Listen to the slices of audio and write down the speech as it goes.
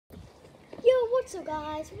What's up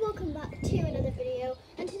guys, welcome back to another video,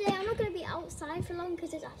 and today I'm not going to be outside for long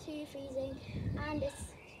because it's absolutely freezing and it's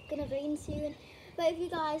going to rain soon. But if you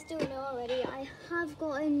guys don't know already, I have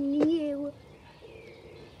got a new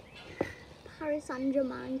Paris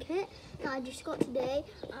Saint-Germain kit that I just got today.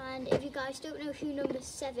 And if you guys don't know who number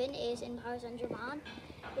 7 is in Paris Saint-Germain,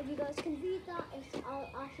 if you guys can read that, I'll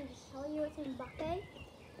actually just tell you it's Mbappe.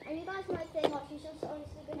 And you guys might think, oh, she's just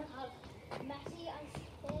obviously going to have Messi as his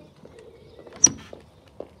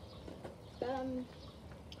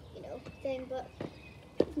thing, but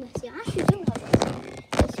Messi, I actually don't have Messi,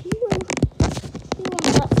 because he will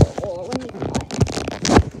have that football when you play.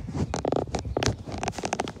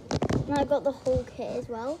 And I got the whole kit as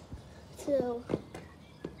well, so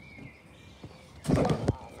I've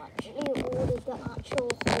actually ordered the actual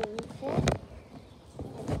whole kit,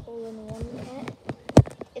 like the hole-in-one kit.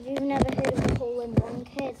 If you've never heard of the hole-in-one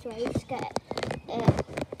kit, it's where you just get a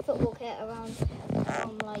football kit around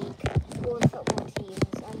from like all the football teams,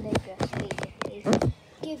 and they just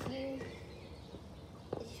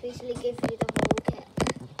basically give you the whole kit,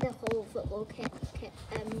 the whole football kit.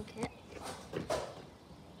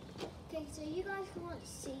 Okay, so you guys can't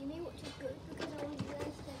see me, which is good because I want you guys to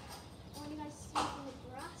see the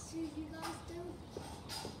grass. So if you guys don't,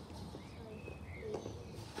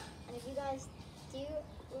 and if you guys do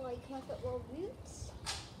like my football boots,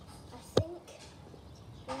 I think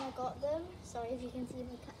when I got them, sorry if you can see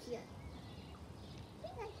my cat here.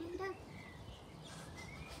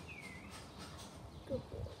 Good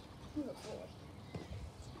boy.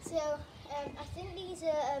 So I think these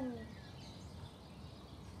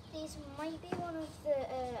might be one of the.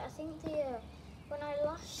 I think when I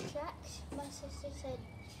last checked, my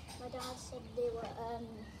dad said they were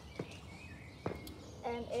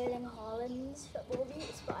Erling Haaland's football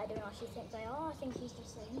boots, but I don't actually think they are. I think he's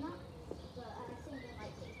just saying that, but I think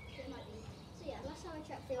they might be. So yeah, last time I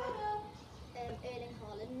checked, they were Erling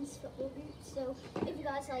Haaland's football boots. So if you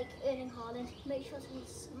guys like Erling Haaland, make sure to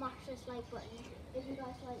smash this like button. If you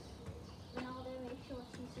guys like Ronaldo, make sure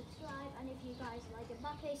to subscribe. And if you guys like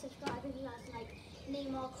Mbappe, subscribe. If you guys like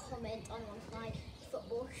Neymar, comment on one of my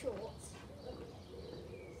football shorts.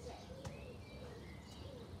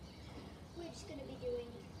 We're just going to be doing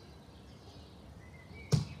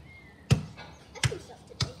a few stuff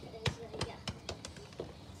today. Yeah.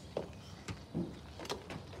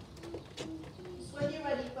 When you're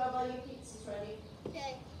ready, Bob, all your pizza's ready.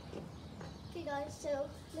 Okay. Okay guys, so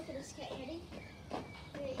look at this kit. Ready?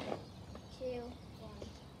 3, 2,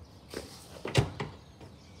 1.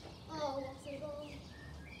 Oh, what's the goal?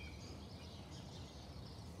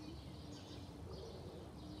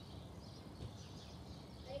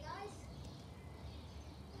 Hey guys?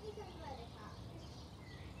 Let me come by the cat.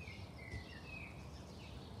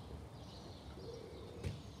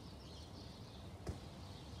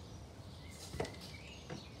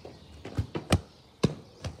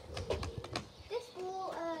 This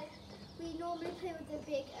ball, we normally play with the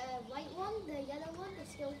big white one, the yellow one, the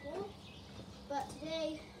skill ball. But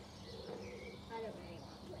today, I don't really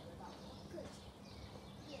want to play with that one. Good.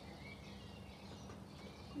 Yeah.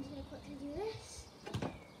 I'm just going to quickly do this.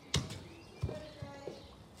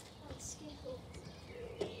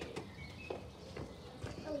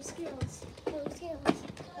 Oh, skills. Oh, skills.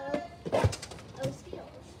 Oh,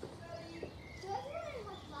 skills. So everyone in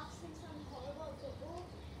my class thinks I'm horrible at football,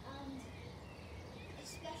 and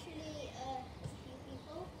especially a few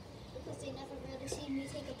people, because they never really seen me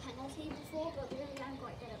take a penalty before, but really I'm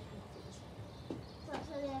quite good at penalties. So that's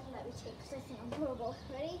why they never let me take, because I think I'm horrible.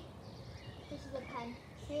 Ready? This is a pen.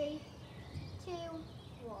 3, 2,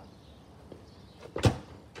 1.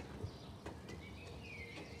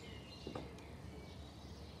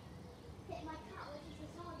 Hit my cat, which is the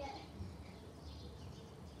target.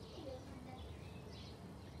 Here you go, Panda.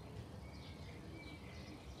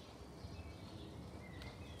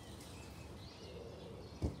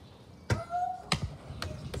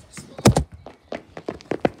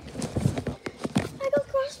 I got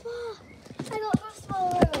crossbar! I got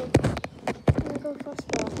crossbar!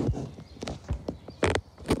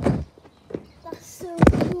 That's so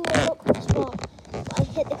cool, I got crossbar. But I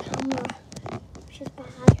hit the camera, which is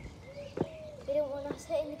bad. They don't want us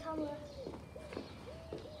hitting the camera.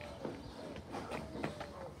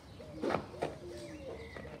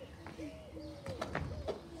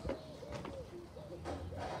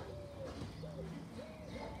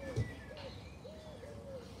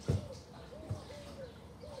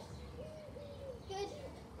 Good.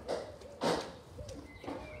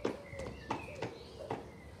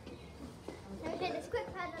 Okay, this quick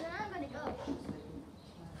pad and then I'm going to go.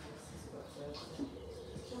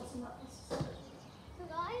 So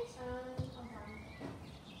guys,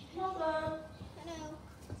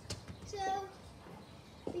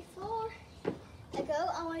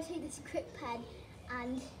 It's a quick pen,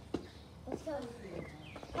 and let's go.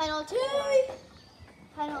 Penalty!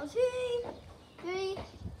 Penalty! 3,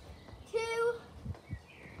 2,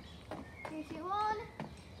 3, 2, 1.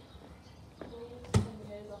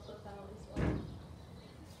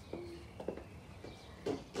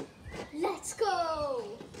 Let's go!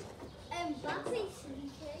 That's a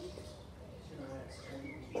sneaky.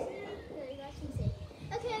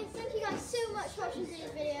 Okay, thank you guys so much for watching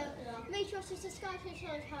this video. Make sure to subscribe to the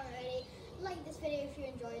channel if you haven't already. Like this video if you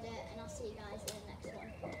enjoyed it, and I'll see you guys in the next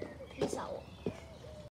one. Peace out.